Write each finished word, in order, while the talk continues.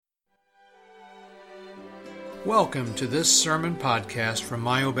Welcome to this sermon podcast from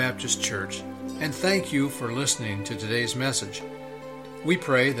Mayo Baptist Church, and thank you for listening to today's message. We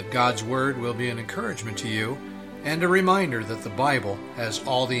pray that God's Word will be an encouragement to you and a reminder that the Bible has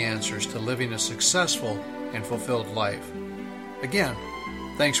all the answers to living a successful and fulfilled life. Again,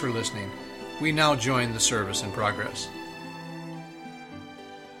 thanks for listening. We now join the service in progress.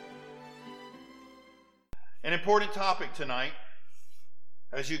 An important topic tonight,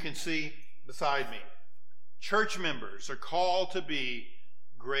 as you can see beside me. Church members are called to be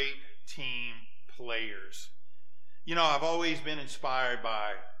great team players. You know, I've always been inspired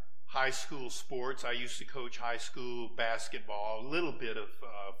by high school sports. I used to coach high school basketball, a little bit of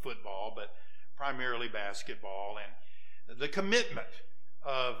football, but primarily basketball. And the commitment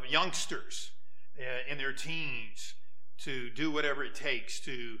of youngsters in their teens to do whatever it takes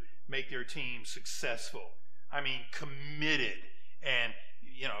to make their team successful. I mean, committed. And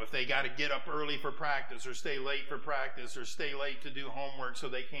you know, if they got to get up early for practice or stay late for practice or stay late to do homework so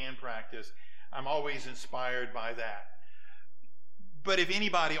they can practice, I'm always inspired by that. But if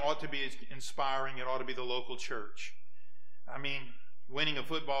anybody ought to be inspiring, it ought to be the local church. I mean, winning a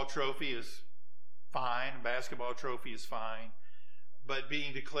football trophy is fine, a basketball trophy is fine, but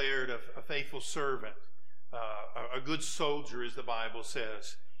being declared a faithful servant, a good soldier, as the Bible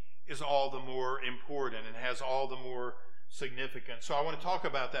says, is all the more important and has all the more significant. So I want to talk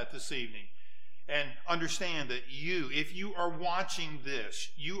about that this evening and understand that if you are watching this,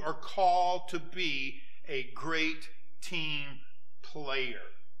 you are called to be a great team player.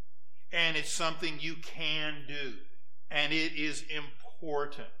 And it's something you can do. And it is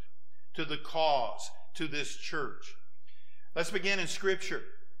important to the cause, to this church. Let's begin in Scripture.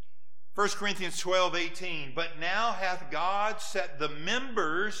 1 Corinthians 12:18. But now hath God set the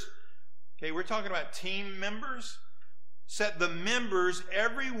members, okay, we're talking about team members, set the members,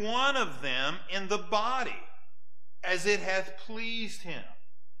 every one of them, in the body, as it hath pleased him.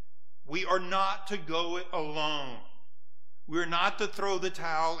 We are not to go it alone. We're not to throw the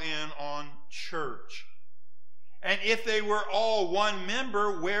towel in on church. And if they were all one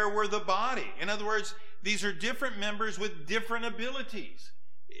member, where were the body? In other words, these are different members with different abilities.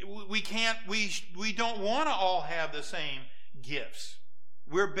 We don't want to all have the same gifts.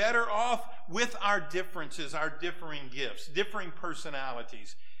 We're better off with our differences, our differing gifts, differing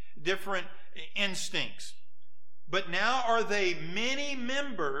personalities, different instincts. But now are they many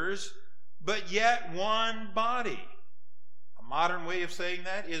members, but yet one body. A modern way of saying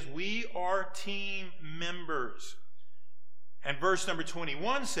that is we are team members. And verse number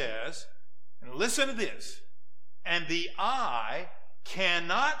 21 says, and listen to this, and the eye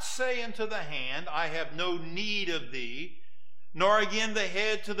cannot say unto the hand, I have no need of thee, nor again the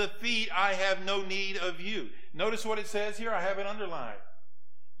head to the feet, I have no need of you. Notice what it says here. I have it underlined.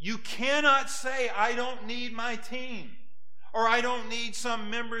 You cannot say, I don't need my team, or I don't need some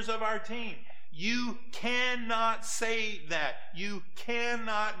members of our team. You cannot say that. You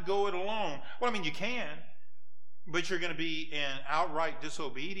cannot go it alone. Well, I mean, you can, but you're going to be in outright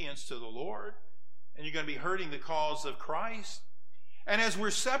disobedience to the Lord, and you're going to be hurting the cause of Christ. And as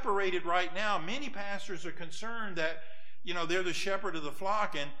we're separated right now, many pastors are concerned that they're the shepherd of the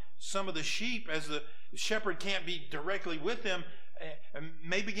flock, and some of the sheep, as the shepherd can't be directly with them,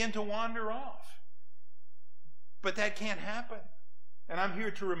 may begin to wander off. But that can't happen. And I'm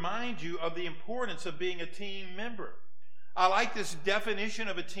here to remind you of the importance of being a team member. I like this definition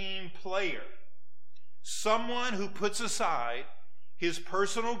of a team player. Someone who puts aside his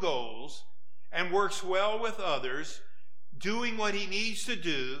personal goals and works well with others, doing what he needs to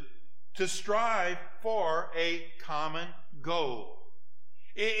do to strive for a common goal.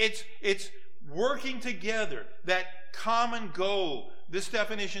 It's working together, that common goal. This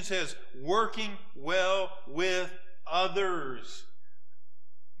definition says working well with others.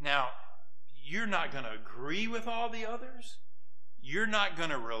 Now, you're not going to agree with all the others. You're not going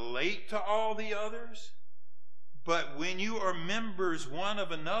to relate to all the others. But when you are members one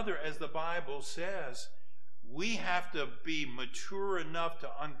of another, as the Bible says, we have to be mature enough to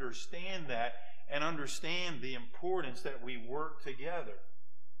understand that and understand the importance that we work together.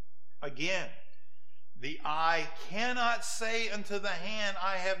 Again, the eye cannot say unto the hand,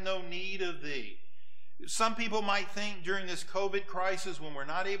 I have no need of thee. Some people might think during this COVID crisis, when we're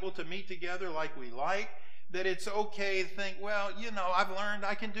not able to meet together like we like, that it's okay to think, well, I've learned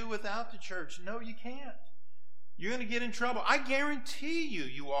I can do without the church. No, you can't. You're going to get in trouble. I guarantee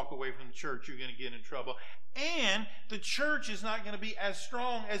you walk away from the church, you're going to get in trouble. And the church is not going to be as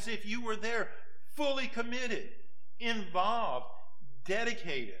strong as if you were there, fully committed, involved,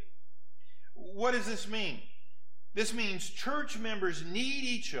 dedicated. What does this mean? This means church members need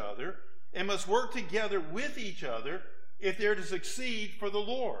each other and must work together with each other if they're to succeed for the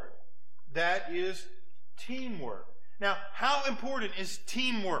Lord. That is teamwork. Now, how important is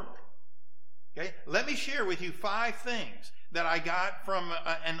teamwork? Okay, let me share with you 5 things that I got from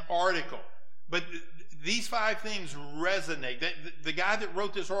an article. But these 5 things resonate. The guy that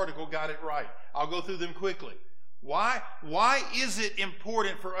wrote this article got it right. I'll go through them quickly. Why is it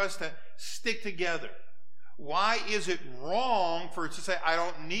important for us to stick together? Why is it wrong for us to say, I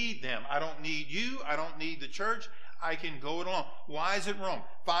don't need them. I don't need you. I don't need the church. I can go it alone. Why is it wrong?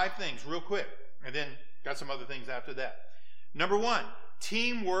 5 things real quick. And then got some other things after that. Number 1,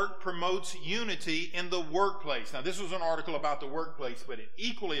 teamwork promotes unity in the workplace. Now, this was an article about the workplace, but it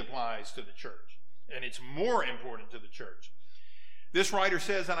equally applies to the church. And it's more important to the church. This writer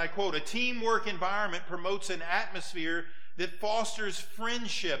says, and I quote, a teamwork environment promotes an atmosphere that fosters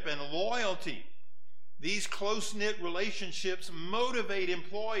friendship and loyalty. These close-knit relationships motivate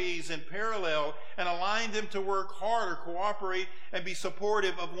employees in parallel and align them to work harder, cooperate, and be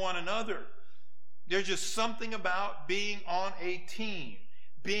supportive of one another. There's just something about being on a team,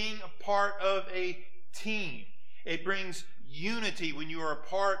 being a part of a team. It brings unity when you are a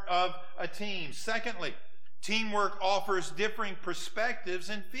part of a team. Secondly, teamwork offers differing perspectives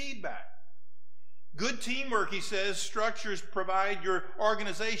and feedback. Good teamwork, he says, structures provide your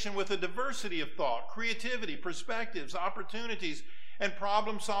organization with a diversity of thought, creativity, perspectives, opportunities, and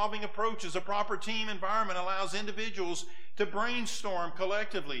problem-solving approaches. A proper team environment allows individuals to brainstorm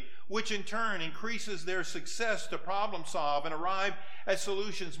collectively, which in turn increases their success to problem solve and arrive at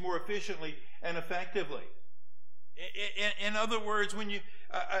solutions more efficiently and effectively. In other words, when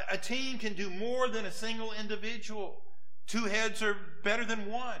a team can do more than a single individual. 2 heads are better than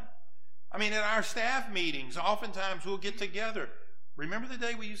 1. I mean, at our staff meetings, oftentimes we'll get together. Remember the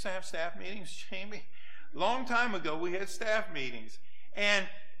day we used to have staff meetings, Jamie? Long time ago, we had staff meetings. And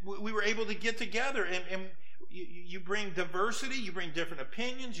we were able to get together. And you bring diversity, you bring different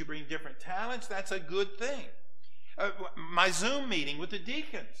opinions, you bring different talents. That's a good thing. My Zoom meeting with the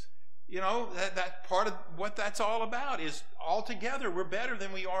deacons, that part of what that's all about is all together we're better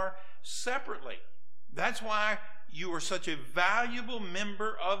than we are separately. That's why you are such a valuable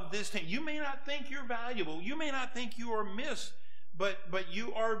member of this team. You may not think you're valuable. You may not think you are missed, but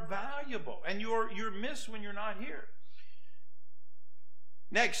you are valuable, and you're missed when you're not here.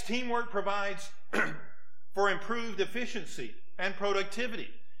 Next, teamwork provides for improved efficiency and productivity.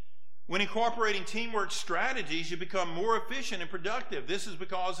 When incorporating teamwork strategies, you become more efficient and productive. This is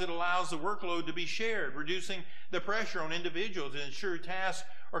because it allows the workload to be shared, reducing the pressure on individuals to ensure tasks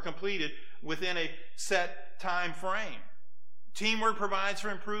are completed within a set time frame. Teamwork provides for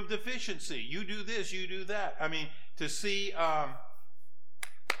improved efficiency. You do this, you do that. I mean, to see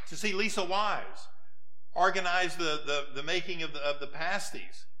Lisa Wise organize the making of the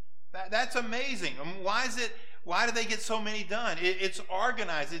pasties, that's amazing. I mean, why do they get so many done? It's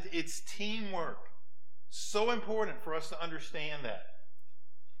organized. It's teamwork. So important for us to understand that.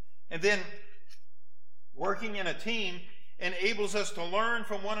 And then working in a team enables us to learn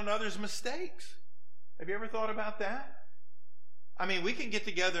from one another's mistakes. Have you ever thought about that? I mean, we can get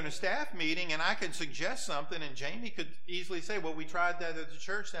together in a staff meeting and I can suggest something and Jamie could easily say, well, we tried that at the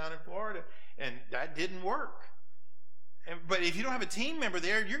church down in Florida and that didn't work. But if you don't have a team member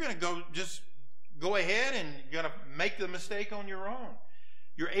there, you're going to go ahead and you're going to make the mistake on your own.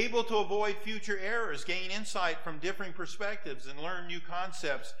 You're able to avoid future errors, gain insight from differing perspectives, and learn new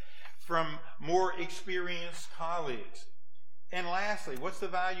concepts from more experienced colleagues. And lastly, what's the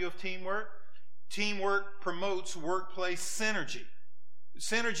value of teamwork? Teamwork promotes workplace synergy.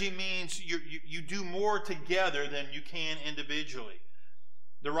 Synergy means you do more together than you can individually.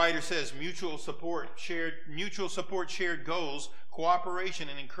 The writer says mutual support, shared goals, cooperation,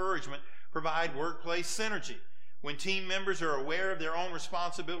 and encouragement provide workplace synergy. When team members are aware of their own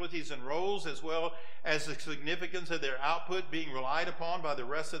responsibilities and roles, as well as the significance of their output being relied upon by the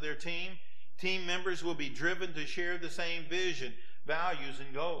rest of their team, team members will be driven to share the same vision, values,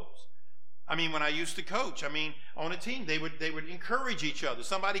 and goals. I mean, when I used to coach, on a team, they would encourage each other.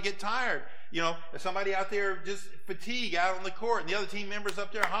 Somebody get tired, somebody out there just fatigue out on the court, and the other team members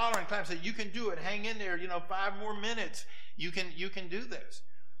up there hollering, clapping, say, "You can do it. Hang in there. 5 more minutes. You can do this."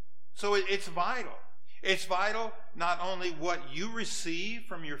 So it's vital. It's vital not only what you receive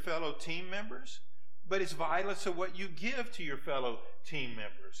from your fellow team members, but it's vital to what you give to your fellow team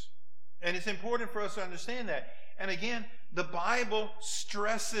members. And it's important for us to understand that. And again, the Bible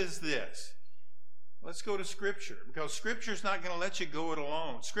stresses this. Let's go to Scripture, because Scripture is not going to let you go it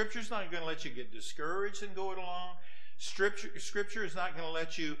alone. Scripture is not going to let you get discouraged and go it alone. Scripture is not going to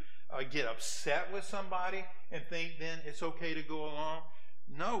let you get upset with somebody and think then it's okay to go along.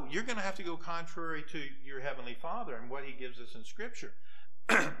 No, you're going to have to go contrary to your Heavenly Father and what He gives us in Scripture.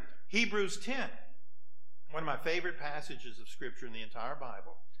 Hebrews 10, one of my favorite passages of Scripture in the entire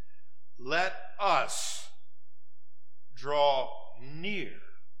Bible. Let us draw near.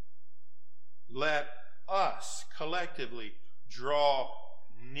 Let us collectively draw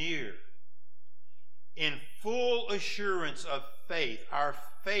near. In full assurance of faith, our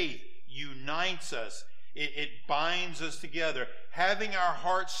faith unites us. It binds us together, having our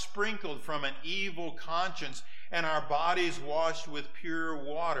hearts sprinkled from an evil conscience and our bodies washed with pure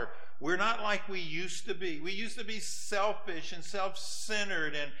water. We're not like we used to be. We used to be selfish and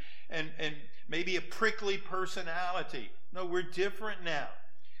self-centered and maybe a prickly personality. No, we're different now.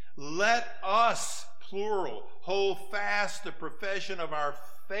 Let us, plural, hold fast the profession of our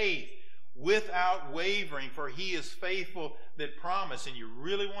faith without wavering, for He is faithful that promised. And you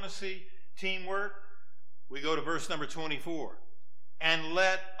really want to see teamwork? We go to verse number 24. And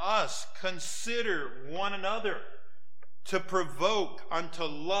let us consider one another to provoke unto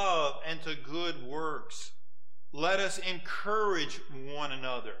love and to good works. Let us encourage one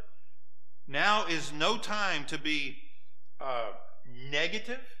another. Now is no time to be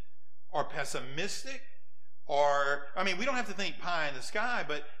negative or pessimistic. We don't have to think pie in the sky,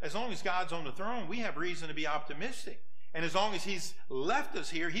 but as long as God's on the throne, we have reason to be optimistic. And as long as He's left us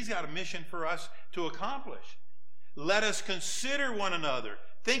here, He's got a mission for us to accomplish. Let us consider one another.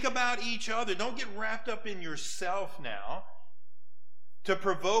 Think about each other. Don't get wrapped up in yourself now. To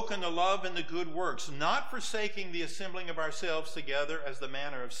provoke unto love and the good works, not forsaking the assembling of ourselves together, as the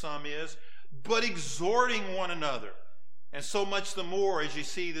manner of some is, but exhorting one another. And so much the more as you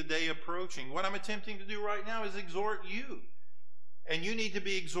see the day approaching. What I'm attempting to do right now is exhort you. And you need to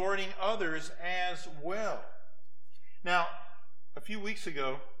be exhorting others as well. Now, a few weeks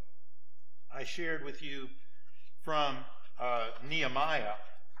ago, I shared with you from Nehemiah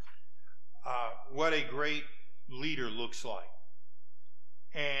what a great leader looks like.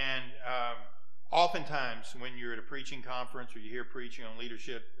 And oftentimes when you're at a preaching conference or you hear preaching on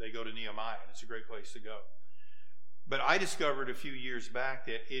leadership, they go to Nehemiah, and it's a great place to go. But I discovered a few years back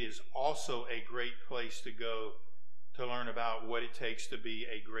that it is also a great place to go to learn about what it takes to be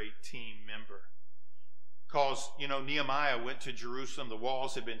a great team member. Because, Nehemiah went to Jerusalem. The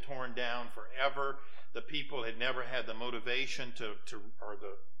walls had been torn down forever. The people had never had the motivation or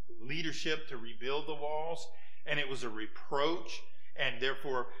the leadership to rebuild the walls. And it was a reproach. And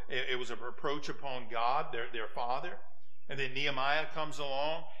therefore, it was a reproach upon God, their Father. And then Nehemiah comes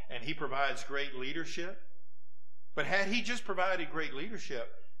along and he provides great leadership. But had he just provided great leadership,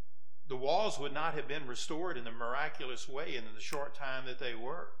 the walls would not have been restored in the miraculous way and in the short time that they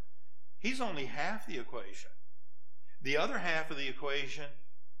were. He's only half the equation. The other half of the equation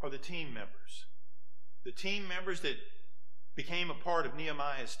are the team members. The team members that became a part of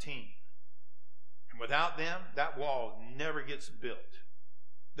Nehemiah's team. And without them, that wall never gets built.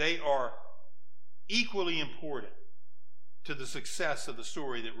 They are equally important to the success of the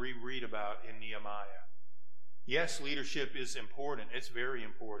story that we read about in Nehemiah. Yes, leadership is important. It's very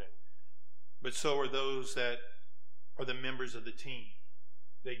important. But so are those that are the members of the team.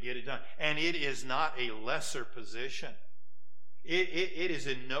 They get it done. And it is not a lesser position. It is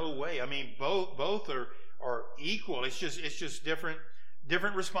in no way. Both are equal. It's just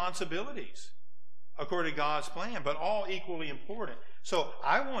different responsibilities according to God's plan, but all equally important. So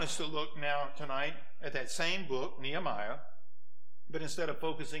I want us to look now tonight at that same book, Nehemiah, but instead of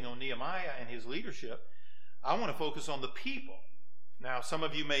focusing on Nehemiah and his leadership, I want to focus on the people. Now, some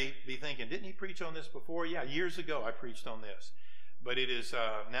of you may be thinking, didn't he preach on this before? Yeah, years ago I preached on this. But it is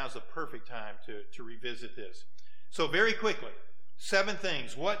now's the perfect time to revisit this. So very quickly, 7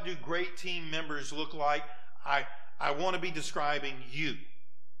 things. What do great team members look like? I want to be describing you.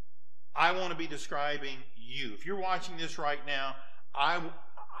 I want to be describing you. If you're watching this right now, I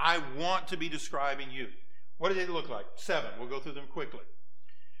want to be describing you. What do they look like? 7. We'll go through them quickly.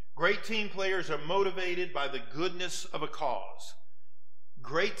 Great team players are motivated by the goodness of a cause.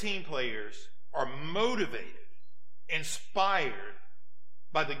 Great team players are motivated, inspired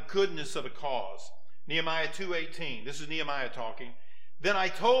by the goodness of a cause. Nehemiah 2:18. This is Nehemiah talking. Then I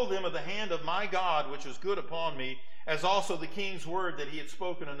told them of the hand of my God, which was good upon me, as also the king's word that he had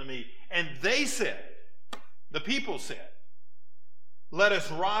spoken unto me. And they said, the people said, let us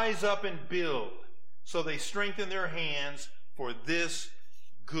rise up and build. So they strengthened their hands for this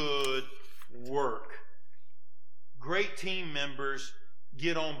good work. Great team members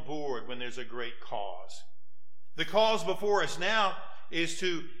get on board when there's a great cause. The cause before us now is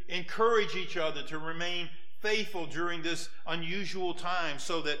to encourage each other to remain faithful during this unusual time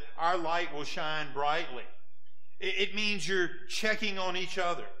so that our light will shine brightly. It means you're checking on each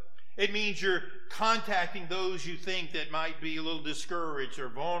other. It means you're contacting those you think that might be a little discouraged or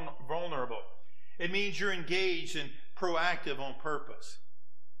vulnerable. It means you're engaged and proactive on purpose.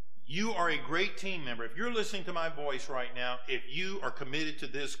 You are a great team member. If you're listening to my voice right now, if you are committed to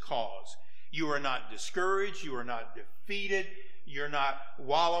this cause, you are not discouraged, you are not defeated, you're not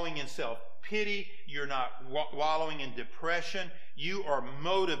wallowing in self-pity, you're not wallowing in depression. You are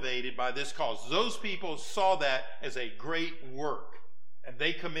motivated by this cause. Those people saw that as a great work, and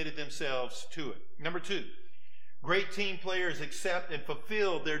they committed themselves to it. Number 2, great team players accept and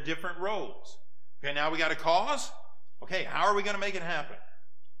fulfill their different roles. Okay, now we got a cause. Okay, how are we going to make it happen?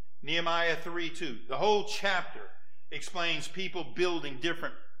 Nehemiah 3:2. The whole chapter explains people building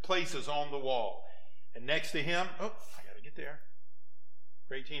different places on the wall. And next to him, I got to get there.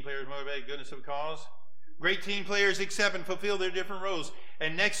 Great team players motivate goodness of a cause. Great team players accept and fulfill their different roles.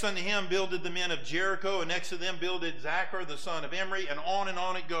 And next unto him builded the men of Jericho, and next to them builded Zachar, the son of Imri, and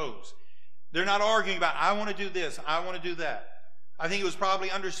on it goes. They're not arguing about, I want to do this, I want to do that. I think it was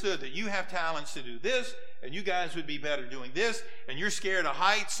probably understood that you have talents to do this, and you guys would be better doing this, and you're scared of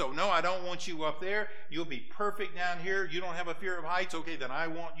heights, so no, I don't want you up there. You'll be perfect down here. You don't have a fear of heights. Okay, then I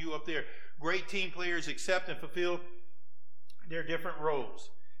want you up there. Great team players accept and fulfill their different roles.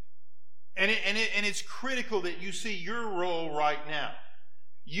 And it's critical that you see your role right now.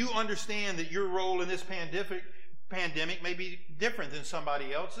 You understand that your role in this pandemic may be different than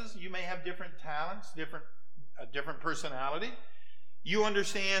somebody else's. You may have different talents, different personality. You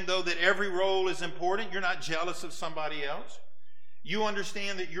understand, though, that every role is important. You're not jealous of somebody else. You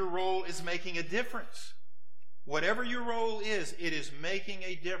understand that your role is making a difference. Whatever your role is, it is making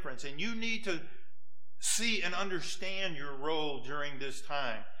a difference. And you need to see and understand your role during this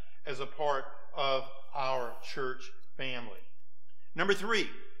time as a part of our church family. Number 3,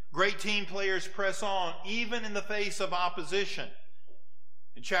 great team players press on even in the face of opposition.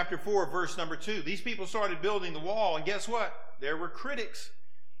 In chapter 4, verse number 2, these people started building the wall, and guess what? There were critics.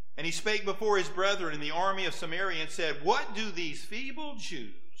 And he spake before his brethren in the army of Samaria and said, What do these feeble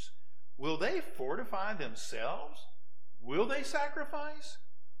Jews? Will they fortify themselves? Will they sacrifice?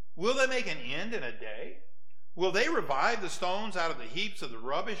 Will they make an end in a day? Will they revive the stones out of the heaps of the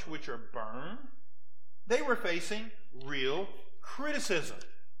rubbish which are burned? They were facing real criticism.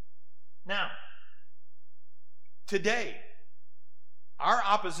 Now, today, our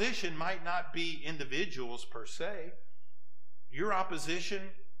opposition might not be individuals per se. Your opposition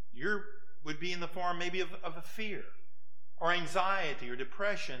would be in the form maybe of a fear or anxiety or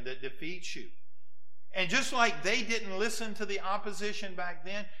depression that defeats you. And just like they didn't listen to the opposition back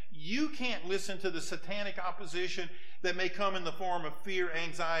then, you can't listen to the satanic opposition that may come in the form of fear,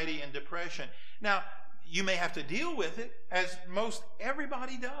 anxiety, and depression. Now, you may have to deal with it, as most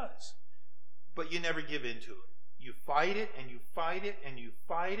everybody does, but you never give in to it. You fight it, and you fight it, and you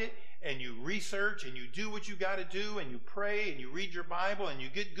fight it, and you research, and you do what you got to do, and you pray, and you read your Bible, and you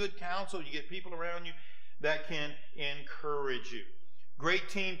get good counsel, you get people around you that can encourage you. Great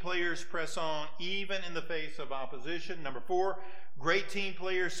team players press on even in the face of opposition. Number 4, great team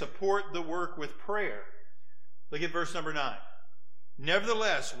players support the work with prayer. Look at verse number 9.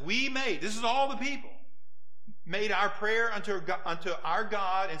 Nevertheless, this is all the people, made our prayer unto our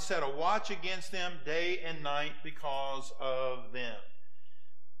God and set a watch against them day and night because of them.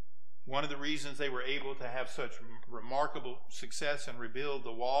 One of the reasons they were able to have such remarkable success and rebuild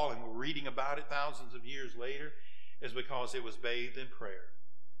the wall, and we're reading about it thousands of years later, is because it was bathed in prayer.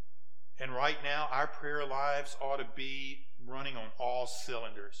 And right now, our prayer lives ought to be running on all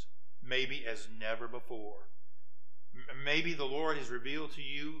cylinders, maybe as never before. Maybe the Lord has revealed to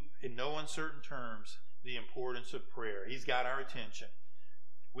you in no uncertain terms the importance of prayer. He's got our attention.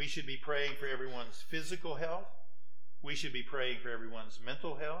 We should be praying for everyone's physical health. We should be praying for everyone's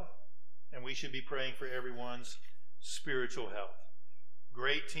mental health. And we should be praying for everyone's spiritual health.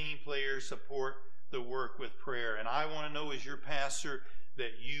 Great team players support the work with prayer. And I want to know, as your pastor,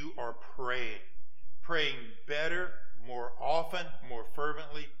 that you are praying better, more often, more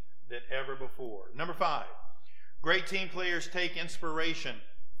fervently than ever before. Number 5, great team players take inspiration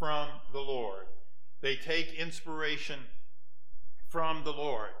from the Lord. They take inspiration from the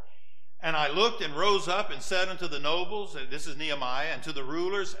Lord. And I looked and rose up and said unto the nobles, and this is Nehemiah, and to the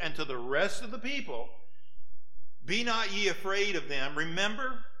rulers and to the rest of the people, Be not ye afraid of them.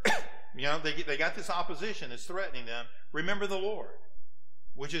 Remember, they got this opposition that's threatening them. Remember the Lord,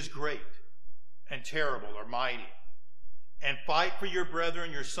 which is great and terrible or mighty. And fight for your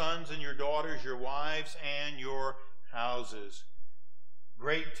brethren, your sons and your daughters, your wives and your houses.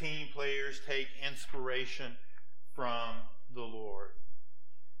 Great team players take inspiration from the Lord.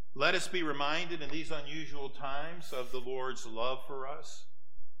 Let us be reminded in these unusual times of the Lord's love for us.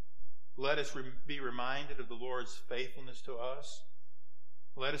 Let us be reminded of the Lord's faithfulness to us.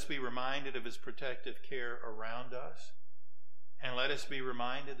 Let us be reminded of his protective care around us. And let us be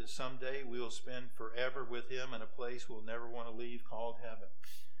reminded that someday we will spend forever with him in a place we'll never want to leave called heaven.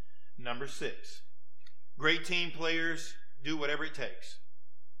 Number 6, great team players do whatever it takes.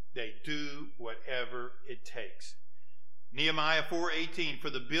 They do whatever it takes. Nehemiah 4:18, for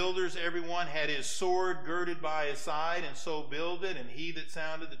the builders, everyone had his sword girded by his side, and so builded, and he that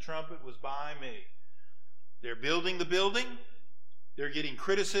sounded the trumpet was by me. They're building the building. They're getting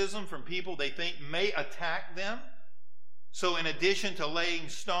criticism from people they think may attack them. So in addition to laying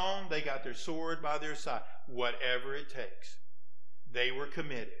stone, they got their sword by their side. Whatever it takes. They were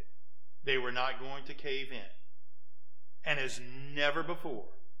committed. They were not going to cave in. And as never before,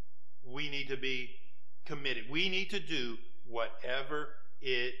 we need to be committed. We need to do whatever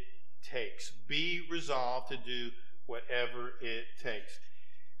it takes. Be resolved to do whatever it takes.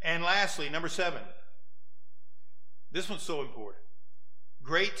 And lastly, number 7. This one's so important.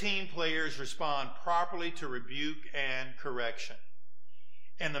 Great team players respond properly to rebuke and correction.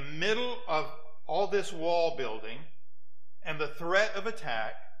 In the middle of all this wall building and the threat of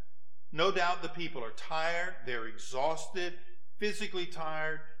attack, no doubt the people are tired, they're exhausted, physically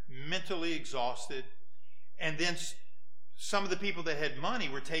tired, mentally exhausted. And then some of the people that had money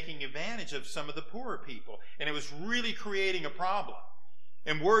were taking advantage of some of the poorer people. And it was really creating a problem.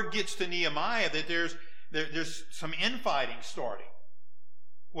 And word gets to Nehemiah that there's some infighting starting.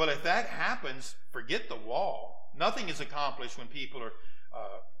 Well, if that happens, forget the wall. Nothing is accomplished when people are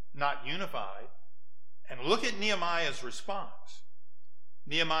not unified. And look at Nehemiah's response.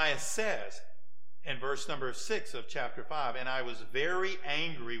 Nehemiah says in verse number 6 of chapter 5, and I was very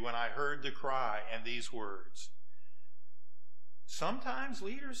angry when I heard the cry and these words. Sometimes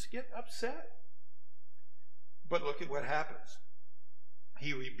leaders get upset. But look at what happens.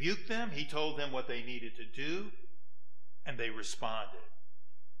 He rebuked them. He told them what they needed to do. And they responded.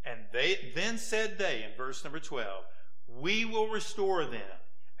 And then said they, in verse number 12, we will restore them,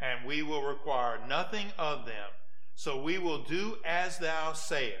 and we will require nothing of them. So we will do as thou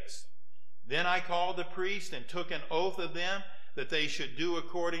sayest. Then I called the priest and took an oath of them that they should do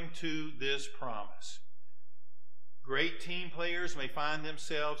according to this promise. Great team players may find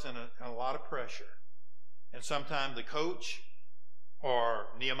themselves in a lot of pressure. And sometimes the coach or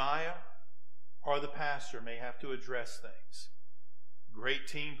Nehemiah or the pastor may have to address things. Great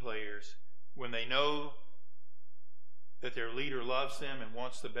team players, when they know that their leader loves them and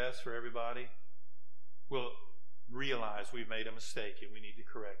wants the best for everybody, will realize we've made a mistake and we need to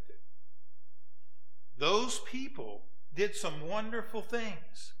correct it. Those people did some wonderful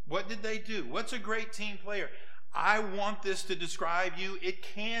things. What did they do? What's a great team player? I want this to describe you. It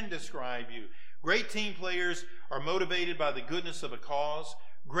can describe you. Great team players are motivated by the goodness of a cause.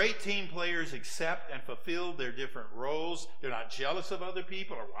 Great team players accept and fulfill their different roles. They're not jealous of other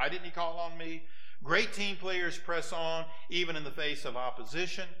people or why didn't he call on me? Great team players press on even in the face of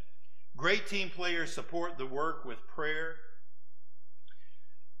opposition. Great team players support the work with prayer.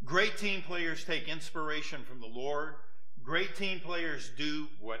 Great team players take inspiration from the Lord. Great team players do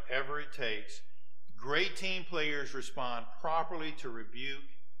whatever it takes. Great team players respond properly to rebuke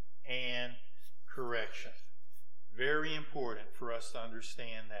and correction. Very important for us to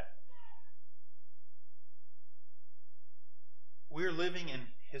understand that. We're living in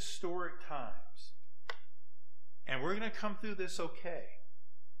historic times. And we're going to come through this okay.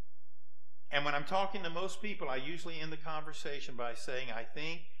 And when I'm talking to most people, I usually end the conversation by saying, I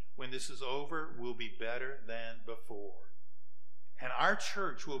think when this is over, we'll be better than before. And our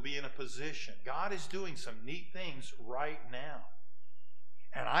church will be in a position. God is doing some neat things right now.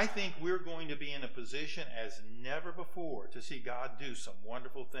 And I think we're going to be in a position as never before to see God do some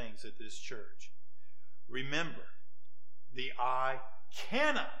wonderful things at this church. Remember, the eye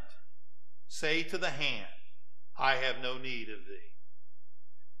cannot say to the hand, I have no need of thee.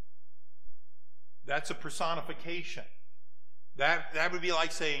 That's a personification. That would be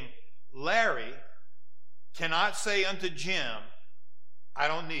like saying, Larry cannot say unto Jim, I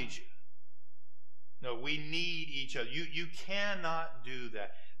don't need you. No, we need each other. You cannot do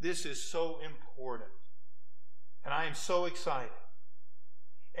that. This is so important. And I am so excited.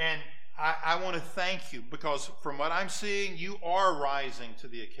 And I want to thank you because from what I'm seeing, you are rising to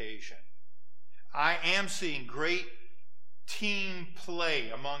the occasion. I am seeing great team play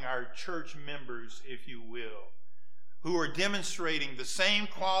among our church members, if you will, who are demonstrating the same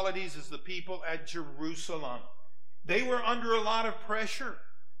qualities as the people at Jerusalem. They were under a lot of pressure.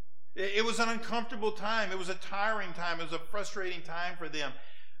 It was an uncomfortable time. It was a tiring time. It was a frustrating time for them.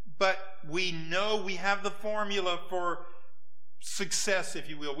 But we know we have the formula for success, if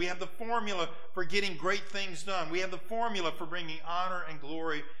you will. We have the formula for getting great things done. We have the formula for bringing honor and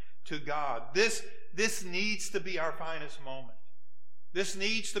glory to God. This needs to be our finest moment. This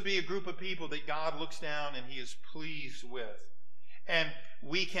needs to be a group of people that God looks down and he is pleased with. And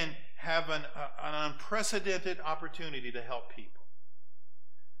we can have an unprecedented opportunity to help people.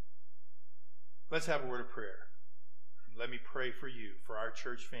 Let's have a word of prayer. Let me pray for you, for our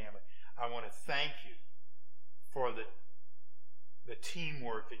church family. I want to thank you for the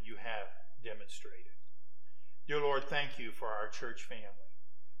teamwork that you have demonstrated. Dear Lord, thank you for our church family.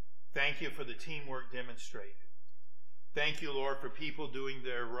 Thank you for the teamwork demonstrated. Thank you, Lord, for people doing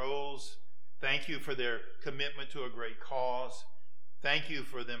their roles. Thank you for their commitment to a great cause. Thank you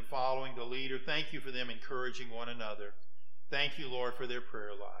for them following the leader. Thank you for them encouraging one another. Thank you, Lord, for their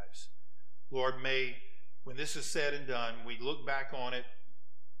prayer lives. Lord, may, when this is said and done, we look back on it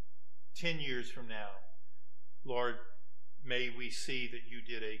 10 years from now. Lord, may we see that you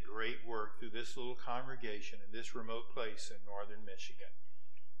did a great work through this little congregation in this remote place in northern Michigan.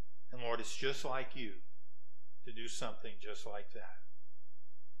 And Lord, it's just like you to do something just like that.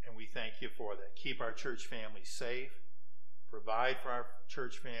 And we thank you for that. Keep our church family safe. Provide for our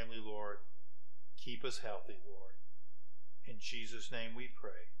church family, Lord. Keep us healthy, Lord. In Jesus' name we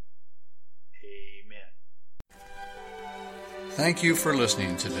pray. Amen. Thank you for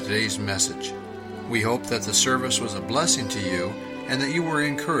listening to today's message. We hope that the service was a blessing to you and that you were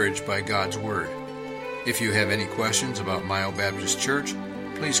encouraged by God's Word. If you have any questions about Myo Baptist Church,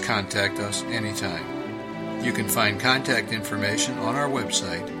 please contact us anytime. You can find contact information on our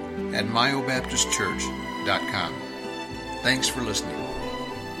website at myobaptistchurch.com. Thanks for listening.